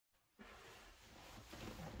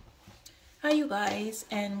Hi you guys,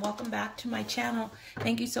 and welcome back to my channel.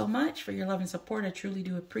 Thank you so much for your love and support. I truly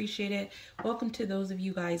do appreciate it. Welcome to those of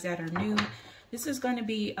you guys that are new. This is going to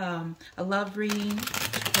be a love reading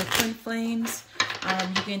for twin flames.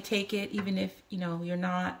 You can take it even if you're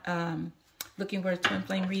not looking for a twin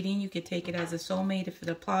flame reading. You could take it as a soulmate if it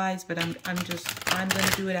applies, but I'm going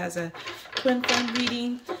to do it as a twin flame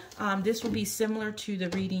reading. This will be similar to the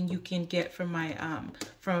reading you can get from my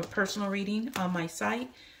from a personal reading on my site.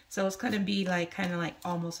 So it's going to be kind of like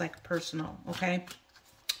almost like personal, okay?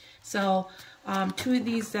 So two of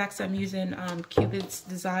these decks I'm using Cupid's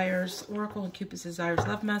Desires Oracle and Cupid's Desires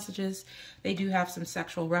Love Messages. They do have some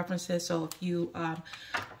sexual references, so if you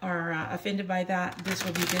are offended by that, this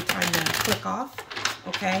will be a good time to click off,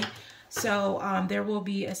 okay? So there will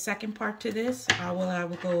be a second part to this. I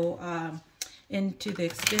will go into the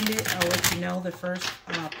extended. I'll let you know the first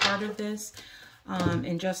part of this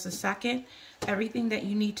in just a second. Everything that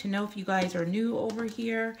you need to know if you guys are new over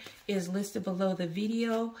here is listed below the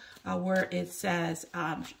video where it says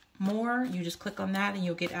more. You just click on that and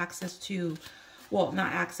you'll get access to, well,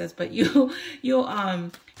 not access, but you'll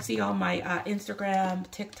see all my Instagram,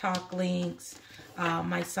 TikTok links,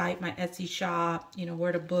 my site, my Etsy shop,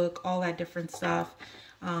 where to book, all that different stuff.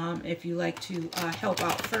 If you like to help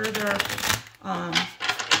out further,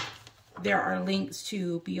 there are links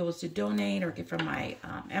to be able to donate or get from my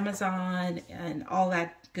Amazon and all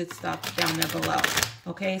that good stuff down there below.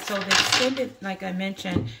 Okay, so the extended, like I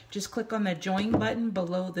mentioned, just click on the join button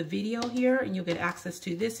below the video here and you'll get access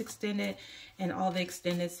to this extended and all the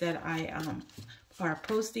extendeds that I are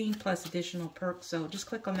posting, plus additional perks. So just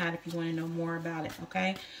click on that if you want to know more about it.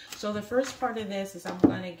 Okay, so the first part of this is I'm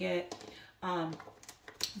going to get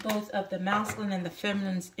both of the masculine and the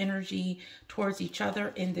feminine's energy towards each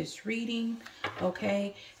other in this reading,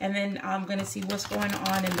 okay? And then I'm going to see what's going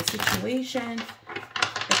on in the situation,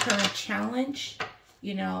 the current challenge,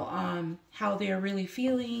 how they're really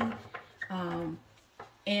feeling,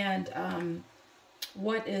 and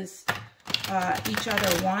what is each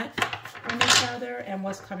other want from each other and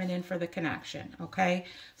what's coming in for the connection, okay?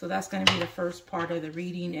 So that's going to be the first part of the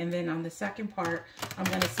reading, and then on the second part I'm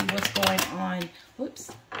going to see what's going on.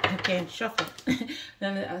 Whoops, I can't shuffle.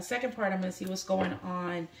 Then the second part I'm going to see what's going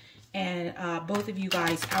on and both of you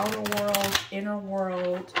guys, outer world, inner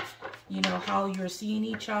world, how you're seeing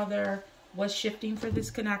each other, what's shifting for this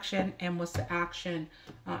connection, and what's the action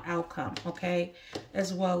outcome, okay?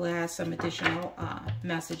 As well as some additional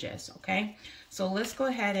messages, okay? So let's go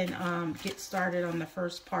ahead and get started on the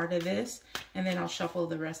first part of this, and then I'll shuffle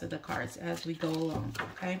the rest of the cards as we go along,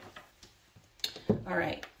 okay? All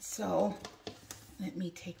right, so let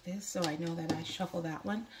me take this so I know that I shuffle that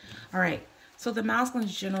one. All right, so the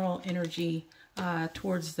masculine's general energy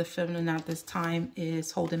towards the feminine at this time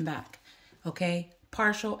is holding back, okay?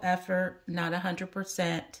 Partial effort, not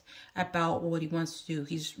 100% about what he wants to do.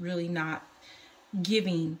 He's really not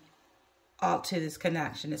giving all to this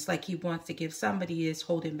connection. It's like he wants to give, somebody is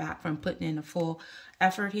holding back from putting in a full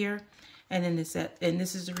effort here. And then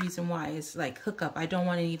this is the reason why. It's like hookup. I don't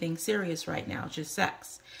want anything serious right now, just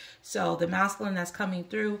sex. So the masculine that's coming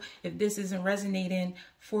through, if this isn't resonating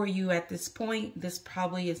for you at this point, this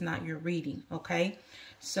probably is not your reading, okay?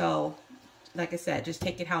 So like I said, just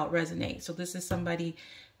take it how it resonates. So this is somebody,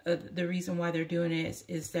 the reason why they're doing it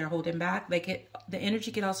is they're holding back. The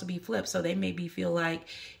energy can also be flipped. So they maybe feel like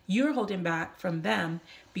you're holding back from them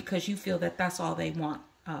because you feel that that's all they want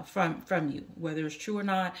from you. Whether it's true or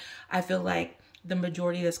not, I feel like the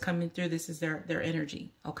majority that's coming through, this is their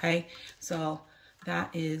energy, okay? So that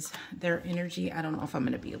is their energy. I don't know if I'm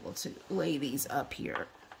going to be able to lay these up here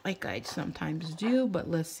like I sometimes do,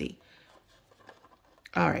 but let's see.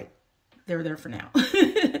 All right. They're there for now.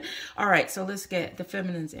 All right, so let's get the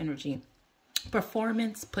feminine's energy.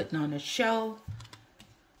 Performance, putting on a show.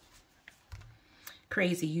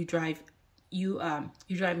 Crazy, you drive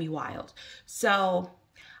me wild. So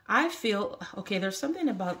I feel, okay, there's something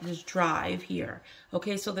about this drive here.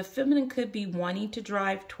 Okay, so the feminine could be wanting to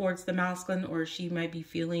drive towards the masculine, or she might be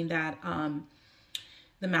feeling that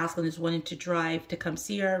the masculine is wanting to drive to come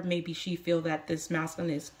see her. Maybe she feel that this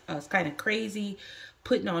masculine is kind of crazy,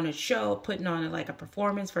 putting on a show, putting on like a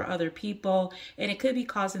performance for other people. And it could be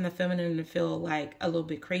causing the feminine to feel like a little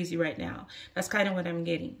bit crazy right now. That's kind of what I'm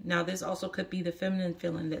getting. Now, this also could be the feminine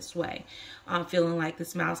feeling this way. Feeling like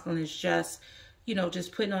this masculine is just,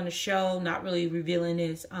 just putting on a show, not really revealing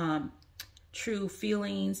his true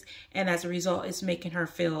feelings. And as a result, it's making her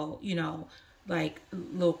feel, like a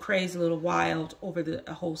little crazy, a little wild over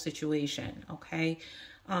the whole situation, okay?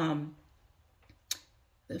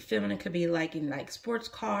 The feminine could be liking like sports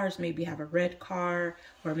cars, maybe have a red car,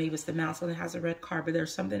 or maybe it's the masculine that has a red car, but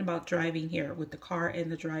there's something about driving here with the car and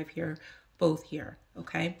the drive here, both here,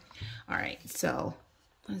 okay? All right, so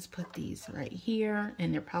let's put these right here,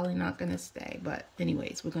 and they're probably not gonna stay, but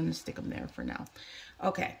anyways, we're gonna stick them there for now.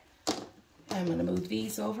 Okay, I'm gonna move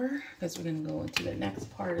these over because we're gonna go into the next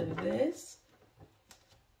part of this.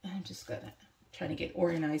 I'm just gonna try to get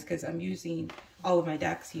organized because I'm using all of my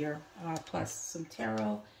decks here, plus some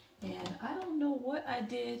tarot. And I don't know what I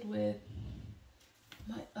did with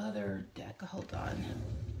my other deck. Hold on.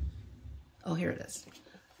 Oh, here it is.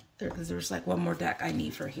 Because there's like one more deck I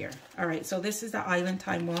need for here. All right, so this is the Island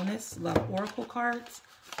Time Wellness Love Oracle cards.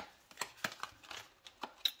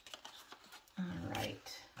 All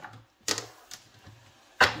right.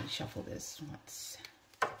 Let me shuffle this once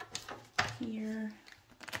here.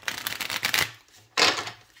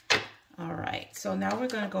 All right, so now we're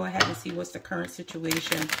going to go ahead and see what's the current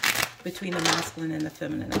situation between the masculine and the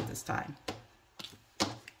feminine at this time.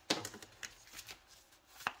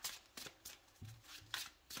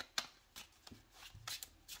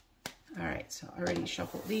 All right, so I already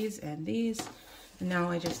shuffled these and these. And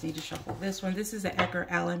now I just need to shuffle this one. This is the Edgar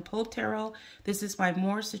Allan Pulled Tarot. This is my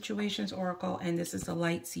More Situations Oracle, and this is the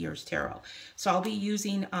Light Seers Tarot. So I'll be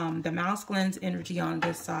using the masculine's energy on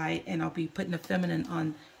this side, and I'll be putting the feminine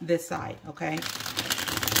on this side, okay?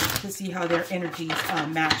 To see how their energies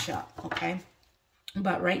match up, okay?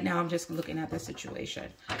 But right now I'm just looking at the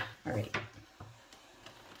situation. All right.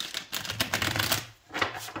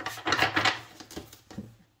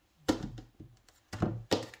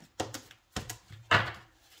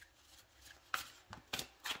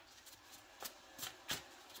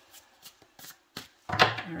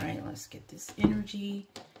 All right, let's get this energy.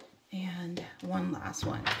 And one last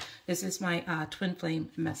one. This is my twin flame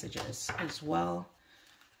messages as well.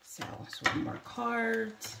 So one more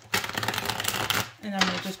card. And I'm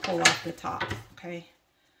going to just pull off the top, okay?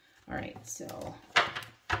 All right, so.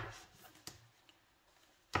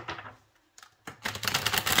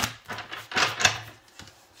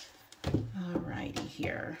 All righty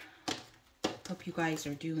here. Hope you guys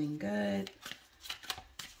are doing good.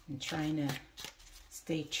 I'm trying to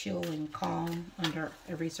stay chill and calm under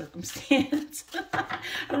every circumstance. I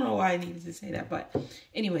don't know why I needed to say that, but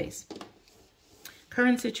anyways,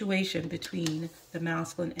 current situation between the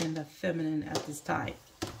masculine and the feminine at this time.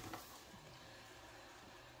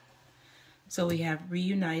 So we have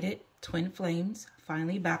reunited twin flames,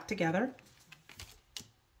 finally back together.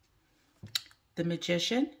 The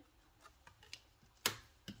Magician.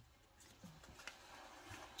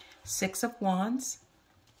 Six of Wands.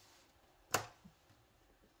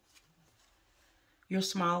 Your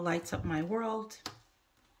Smile Lights Up My World.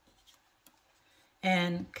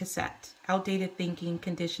 And Cassette. Outdated thinking,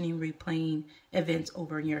 conditioning, replaying events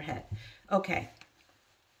over in your head. Okay.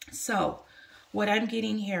 So what I'm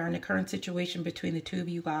getting here in the current situation between the two of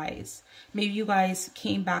you guys, maybe you guys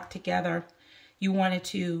came back together. You wanted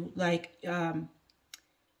to, like,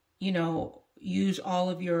 you know, use all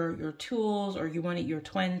of your tools, or you wanted your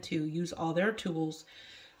twin to use all their tools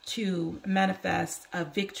to manifest a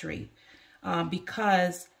victory.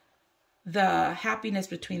 Because the happiness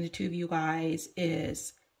between the two of you guys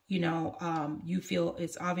is, you know, you feel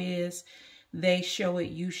it's obvious. They show it,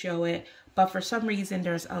 you show it. But for some reason,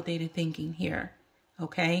 there's outdated thinking here,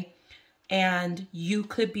 okay? And you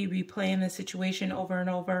could be replaying the situation over and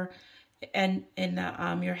over and in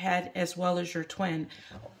your head, as well as your twin,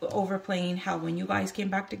 overplaying how when you guys came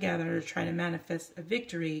back together to try to manifest a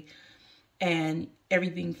victory and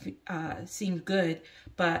everything seemed good,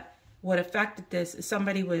 but what affected this is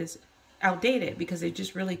somebody was outdated because they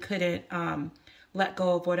just really couldn't let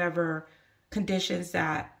go of whatever conditions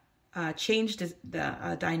that changed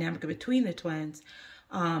the dynamic between the twins.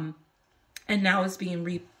 And now it's being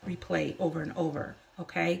replayed over and over,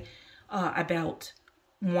 okay? About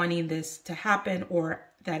wanting this to happen or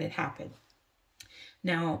that it happened.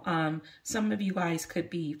 Now, some of you guys could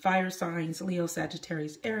be fire signs, Leo,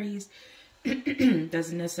 Sagittarius, Aries.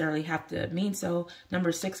 Doesn't necessarily have to mean so.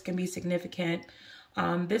 Number 6 can be significant.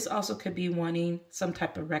 This also could be wanting some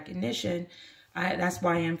type of recognition. That's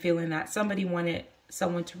why I'm feeling that somebody wanted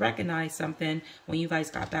someone to recognize something when you guys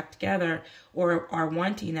got back together, or are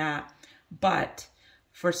wanting that. But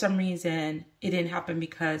for some reason, it didn't happen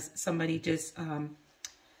because somebody just,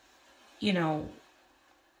 you know,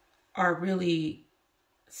 are really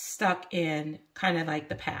stuck in kind of like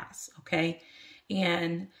the past, okay?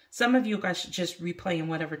 And some of you guys should just replaying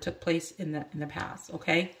whatever took place in the past,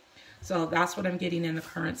 okay? So that's what I'm getting in the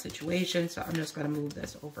current situation. So I'm just going to move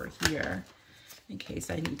this over here in case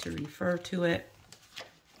I need to refer to it.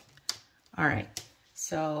 All right.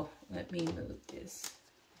 So let me move this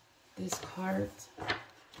card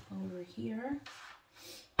over here.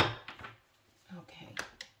 Okay.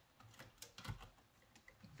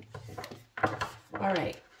 All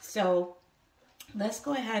right. So let's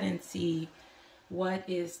go ahead and see what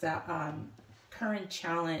is the current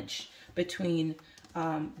challenge between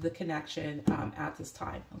the connection at this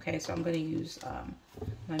time. Okay, so I'm going to use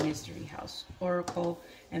my Mystery House Oracle,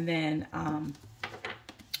 and then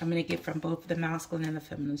I'm going to get from both the masculine and the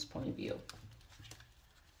feminine's point of view.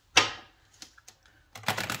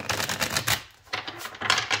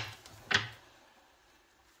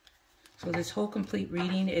 So this whole complete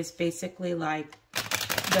reading is basically like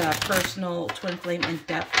the personal twin flame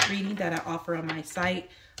in-depth reading that I offer on my site.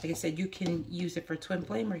 Like I said, you can use it for twin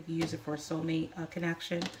flame or you can use it for soulmate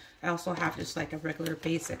connection. I also have just like a regular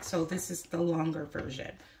basic. So this is the longer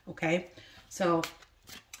version. Okay. So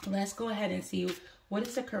let's go ahead and see what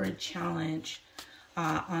is the current challenge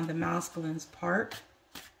on the masculine's part.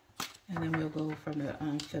 And then we'll go from the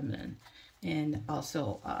feminine. And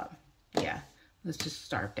also, yeah, let's just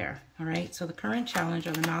start there. All right. So the current challenge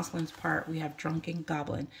on the masculine's part, we have drunken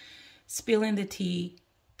goblin, spilling the tea,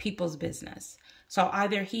 people's business. So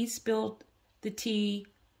either he spilled the tea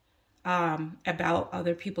about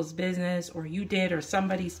other people's business, or you did, or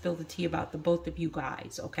somebody spilled the tea about the both of you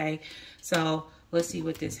guys. Okay. So let's see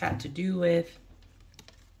what this had to do with.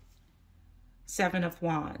 Seven of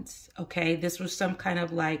Wands. Okay. This was some kind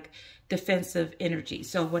of like defensive energy.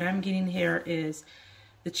 So what I'm getting here is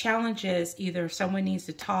the challenge is either someone needs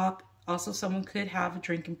to talk. Also, someone could have a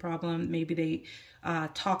drinking problem. Maybe they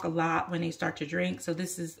talk a lot when they start to drink. So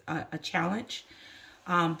this is a challenge.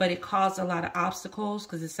 But it caused a lot of obstacles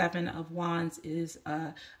because the Seven of Wands is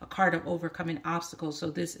a card of overcoming obstacles. So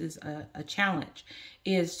this is a challenge,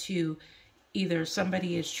 is to either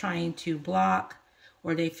somebody is trying to block,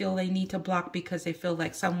 or they feel they need to block because they feel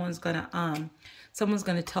like someone's gonna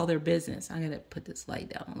tell their business. I'm gonna put this light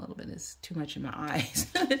down a little bit. It's too much in my eyes.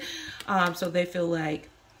 So they feel like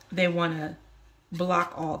they want to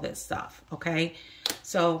block all this stuff. Okay.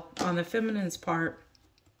 So on the feminine's part,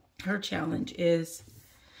 her challenge is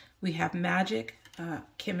we have magic,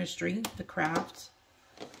 chemistry, the craft,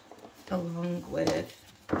 along with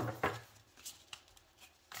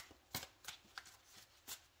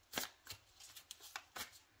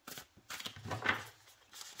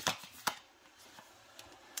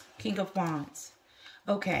King of Wands.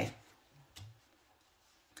 Okay.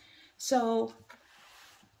 So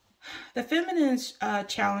the feminine's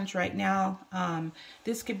challenge right now,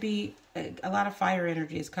 this could be a lot of fire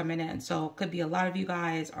energy is coming in. So it could be a lot of you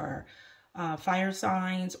guys are fire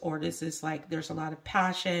signs, or this is like there's a lot of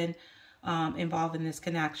passion involved in this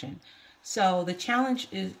connection. So the challenge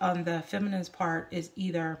is on the feminine's part is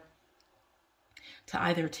either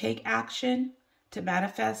take action to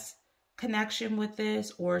manifest connection with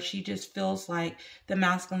this, or she just feels like the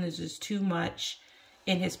masculine is just too much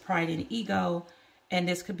in his pride and ego, and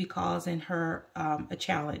this could be causing her a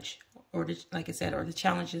challenge, or like I said, or the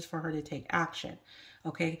challenge is for her to take action.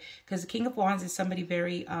 Okay, because the King of Wands is somebody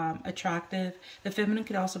very attractive. The feminine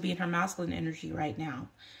could also be in her masculine energy right now.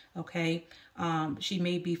 Okay, she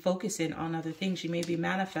may be focusing on other things. She may be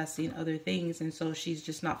manifesting other things, and so she's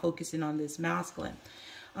just not focusing on this masculine.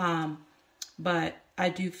 But I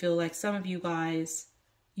do feel like some of you guys,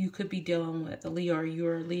 you could be dealing with a Leo, or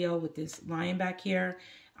you're a Leo with this lion back here.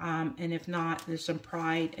 And if not, there's some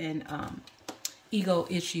pride and ego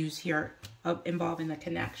issues here involving the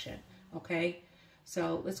connection. Okay,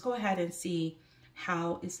 so let's go ahead and see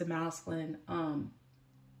how is the masculine. I'm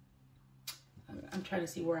trying to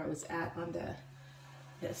see where I was at on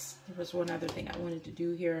this. There was one other thing I wanted to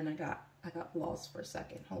do here, and I got lost for a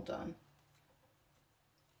second. Hold on.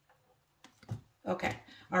 Okay.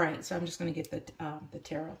 All right. So I'm just going to get the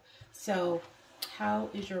tarot. So how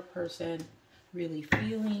is your person really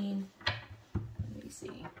feeling? Let me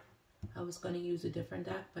see. I was going to use a different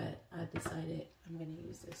deck, but I decided I'm going to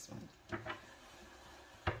use this one.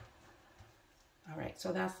 All right.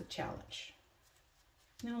 So that's the challenge.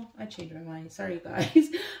 No, I changed my mind. Sorry, you guys.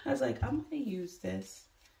 I was like, I'm going to use this.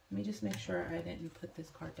 Let me just make sure I didn't put this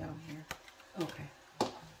card down here. Okay.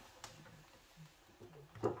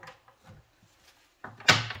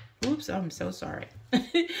 Oops, I'm so sorry.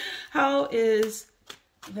 How is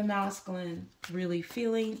the masculine really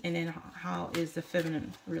feeling? And then how is the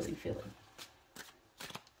feminine really feeling?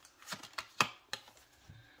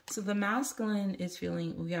 So the masculine is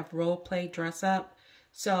feeling, we have role play, dress up.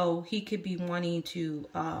 So he could be wanting to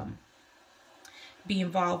be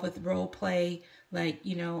involved with role play. Like,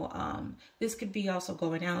 you know, this could be also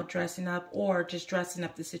going out, dressing up, or just dressing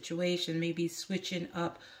up the situation, maybe switching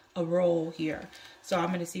up a role here. So I'm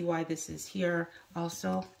going to see why this is here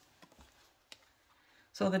also.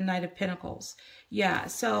 So the Knight of Pentacles. Yeah,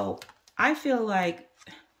 so I feel like,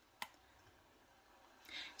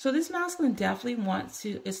 so this masculine definitely wants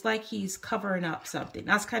to, it's like he's covering up something.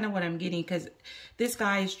 That's kind of what I'm getting, because this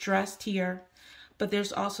guy is dressed here, but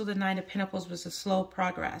there's also the Knight of Pentacles with a slow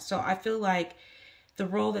progress. So I feel like the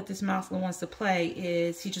role that this masculine wants to play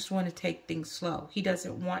is he just wants to take things slow. He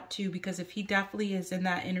doesn't want to, because if he definitely is in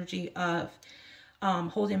that energy of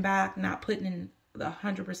holding back, not putting in the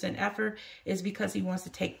 100% effort, is because he wants to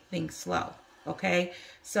take things slow. Okay,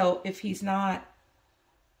 so if he's not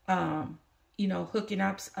you know, hooking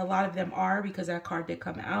up, a lot of them are, because that card did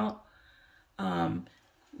come out,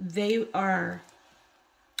 they are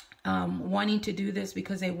wanting to do this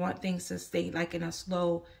because they want things to stay like in a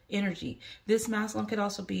slow energy. This masculine could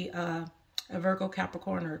also be a Virgo,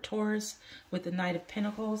 Capricorn, or a Taurus with the Knight of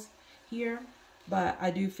Pentacles here, but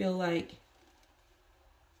I do feel like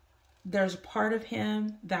there's a part of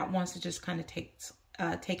him that wants to just kind of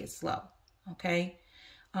take it slow. Okay,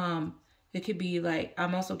 it could be like,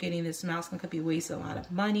 I'm also getting this masculine could be wasting a lot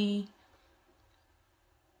of money.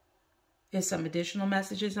 There's some additional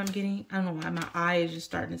messages I'm getting. I don't know why my eye is just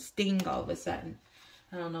starting to sting all of a sudden.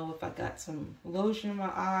 I don't know if I got some lotion in my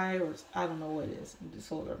eye, or I don't know what it is. Just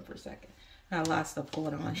hold on for a second. I got a lot of stuff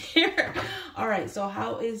going on here. All right, so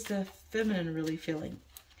how is the feminine really feeling?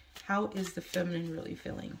 How is the feminine really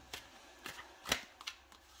feeling?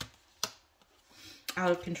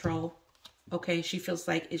 Out of control. Okay, she feels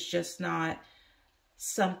like it's just not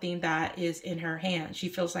something that is in her hands. She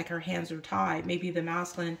feels like her hands are tied. Maybe the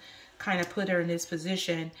masculine kind of put her in this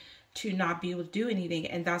position to not be able to do anything,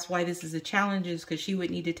 and that's why this is a challenge, is because she would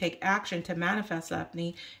need to take action to manifest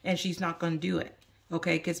something, and she's not going to do it.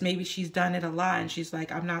 Okay, because maybe she's done it a lot, and she's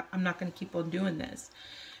like, I'm not going to keep on doing this.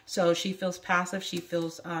 So she feels passive. She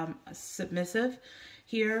feels submissive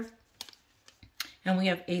here. And we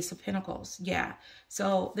have Ace of Pentacles. Yeah.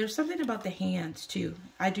 So there's something about the hands too.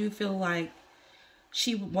 I do feel like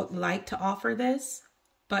she would like to offer this,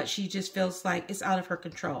 but she just feels like it's out of her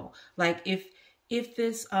control. Like if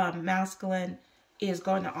this masculine is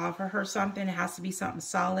going to offer her something, it has to be something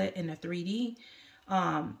solid in a 3D,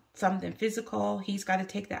 something physical. He's got to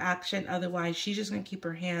take the action. Otherwise, she's just going to keep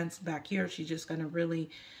her hands back here. She's just going to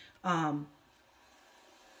really,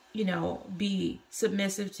 you know, be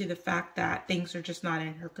submissive to the fact that things are just not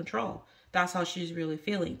in her control. That's how she's really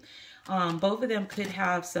feeling. Both of them could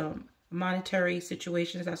have some monetary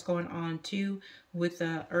situations that's going on too, with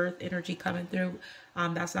the earth energy coming through.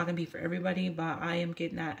 That's not going to be for everybody, but I am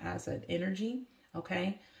getting that as an energy.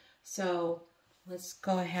 Okay, so let's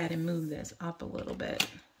go ahead and move this up a little bit.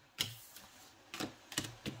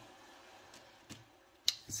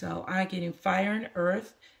 So I'm getting fire and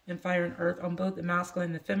earth on both the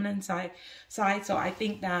masculine and the feminine side. So I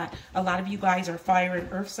think that a lot of you guys are fire and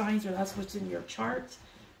earth signs, or that's what's in your chart.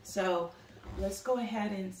 So let's go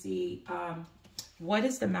ahead and see what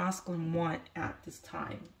does the masculine want at this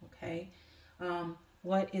time. Okay,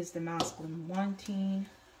 what is the masculine wanting?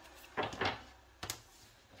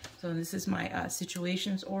 So this is my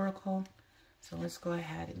situations oracle. So let's go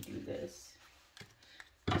ahead and do this.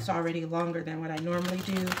 It's already longer than what I normally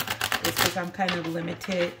do. It's because I'm kind of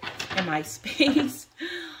limited in my space.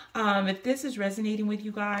 If this is resonating with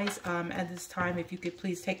you guys at this time, if you could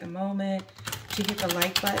please take a moment to hit the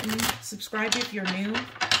like button. Subscribe if you're new.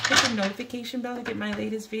 Hit the notification bell to get my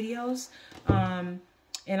latest videos.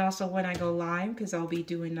 And also when I go live, because I'll be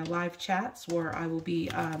doing the live chats where I will be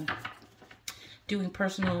doing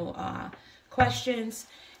personal questions.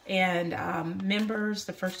 And members,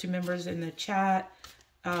 the first 2 members in the chat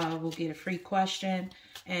will get a free question.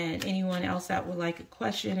 And anyone else that would like a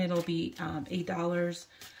question, it'll be $8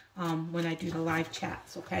 when I do the live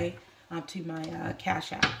chats, okay, to my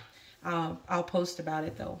Cash App. I'll post about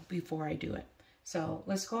it, though, before I do it. So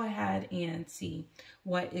let's go ahead and see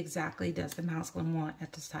what exactly does the masculine want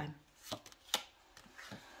at this time.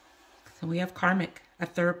 So we have karmic, a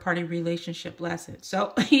third-party relationship lesson.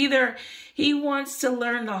 So either he wants to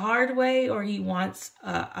learn the hard way, or he wants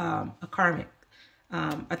a karmic,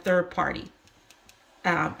 a third party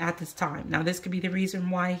at this time. Now, this could be the reason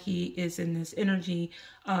why he is in this energy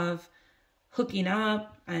of hooking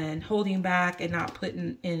up and holding back and not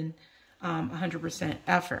putting in 100%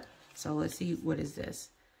 effort. So let's see, what is this?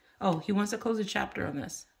 Oh, he wants to close a chapter on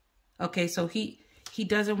this. Okay, so he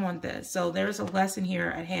doesn't want this. So there's a lesson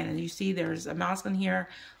here at hand. And you see there's a masculine here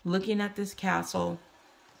looking at this castle.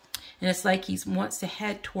 And it's like he wants to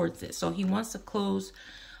head towards it. So he wants to close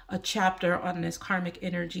a chapter on this karmic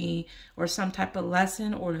energy, or some type of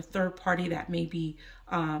lesson, or a third party that may be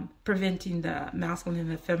preventing the masculine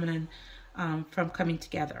and the feminine from coming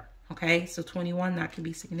together. Okay, so 21, that could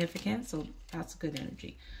be significant. So that's good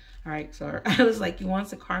energy. All right, so I was like, you want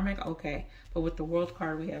the karmic? Okay, but with the world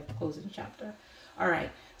card, we have closing chapter. All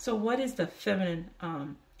right, so what is the feminine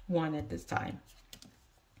one at this time?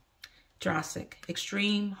 Drastic,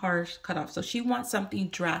 extreme, harsh, cut off. So she wants something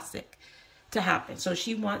drastic to happen. So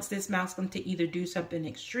she wants this masculine to either do something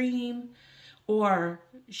extreme, or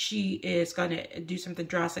she is going to do something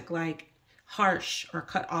drastic like harsh or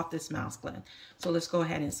cut off this masculine. So let's go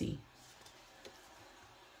ahead and see.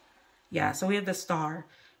 Yeah, so we have the star.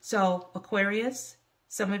 So Aquarius,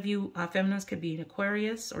 some of you feminines could be an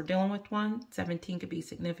Aquarius or dealing with one. 17 could be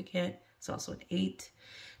significant. It's also an 8.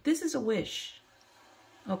 This is a wish.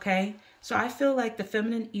 Okay, so I feel like the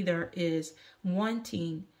feminine either is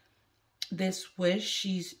wanting this wish.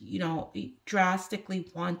 She's, you know, drastically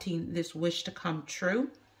wanting this wish to come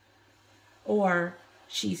true, or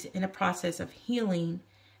she's in a process of healing,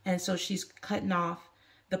 and so she's cutting off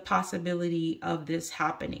the possibility of this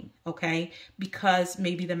happening, okay? Because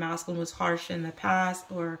maybe the masculine was harsh in the past,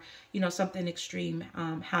 or, you know, something extreme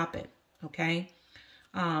happened, okay?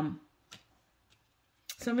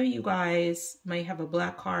 Some of you guys might have a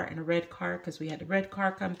black card and a red card, because we had the red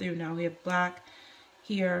card come through. Now we have black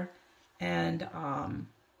here, and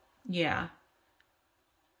yeah.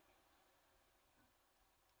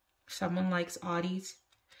 Someone likes Audis.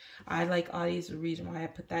 I like Audis, the reason why I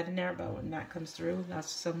put that in there, but when that comes through,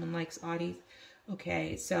 that's someone likes Audis.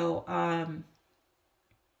 Okay, so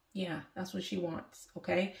yeah, that's what she wants.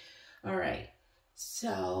 Okay, all right,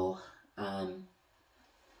 so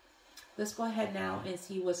let's go ahead now and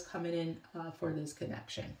see what's coming in for this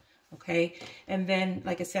connection. Okay, and then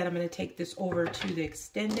like I said, I'm going to take this over to the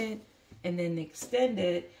extended, and then the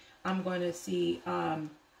extended, I'm going to see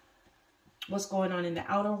what's going on in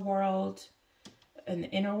the outer world and the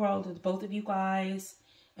inner world with both of you guys,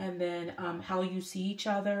 and then how you see each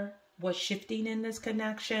other, what's shifting in this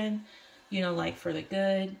connection, you know, like for the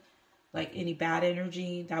good, like any bad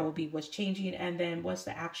energy, that will be what's changing, and then what's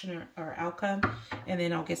the action or outcome, and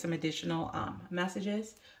then I'll get some additional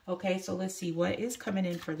messages. Okay, so let's see what is coming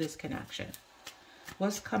in for this connection.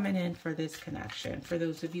 What's coming in for this connection, for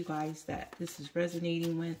those of you guys that this is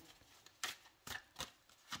resonating with.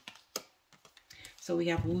 So we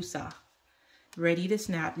have Woosah, ready to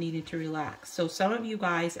snap, needing to relax. So some of you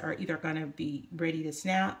guys are either going to be ready to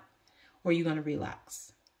snap, or you're going to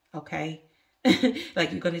relax, okay?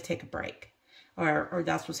 Like you're going to take a break, or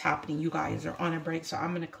that's what's happening. You guys are on a break. So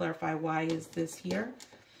I'm going to clarify, why is this here?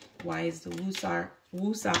 Why is the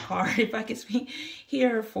Woosah card, if I can speak,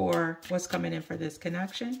 here for what's coming in for this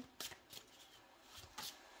connection?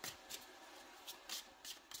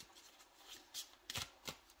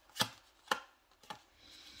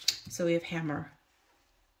 So we have hammer.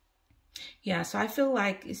 Yeah, so I feel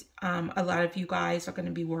like a lot of you guys are going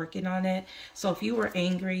to be working on it. So if you were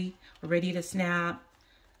angry or ready to snap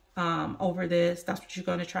over this, that's what you're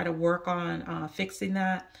going to try to work on, fixing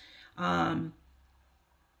that.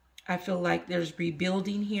 I feel like there's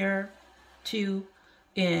rebuilding here too,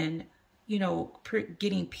 in, you know,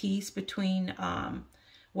 getting peace between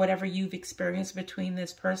whatever you've experienced between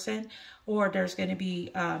this person, or there's going to be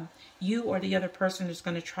you or the other person is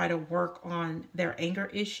going to try to work on their anger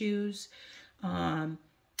issues,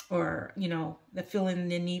 or, you know, the feeling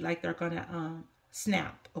the need like they're going to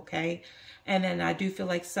snap, okay? And then I do feel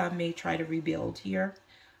like some may try to rebuild here,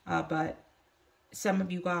 but some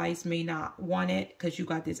of you guys may not want it because you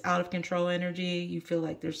got this out of control energy. You feel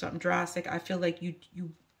like there's something drastic. I feel like you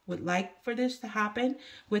would like for this to happen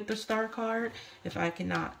with the star card. If I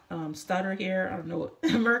cannot stutter here, I don't know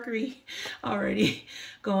what Mercury already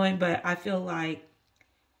going, but I feel like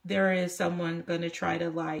there is someone going to try to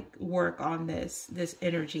like work on this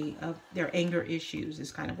energy of their anger issues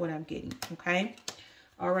is kind of what I'm getting. Okay.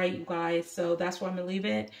 All right, you guys. So that's where I'm going to leave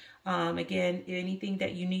it. Again, anything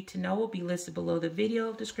that you need to know will be listed below the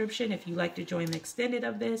video description. If you'd like to join the extended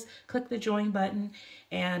of this, click the join button,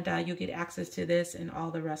 and you'll get access to this and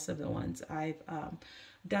all the rest of the ones I've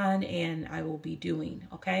done and I will be doing.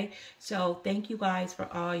 Okay, so thank you guys for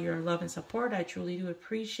all your love and support. I truly do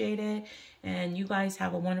appreciate it, and you guys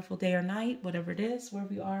have a wonderful day or night, whatever it is, where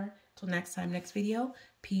we are. Till next time, next video.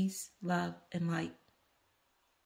 Peace, love, and light.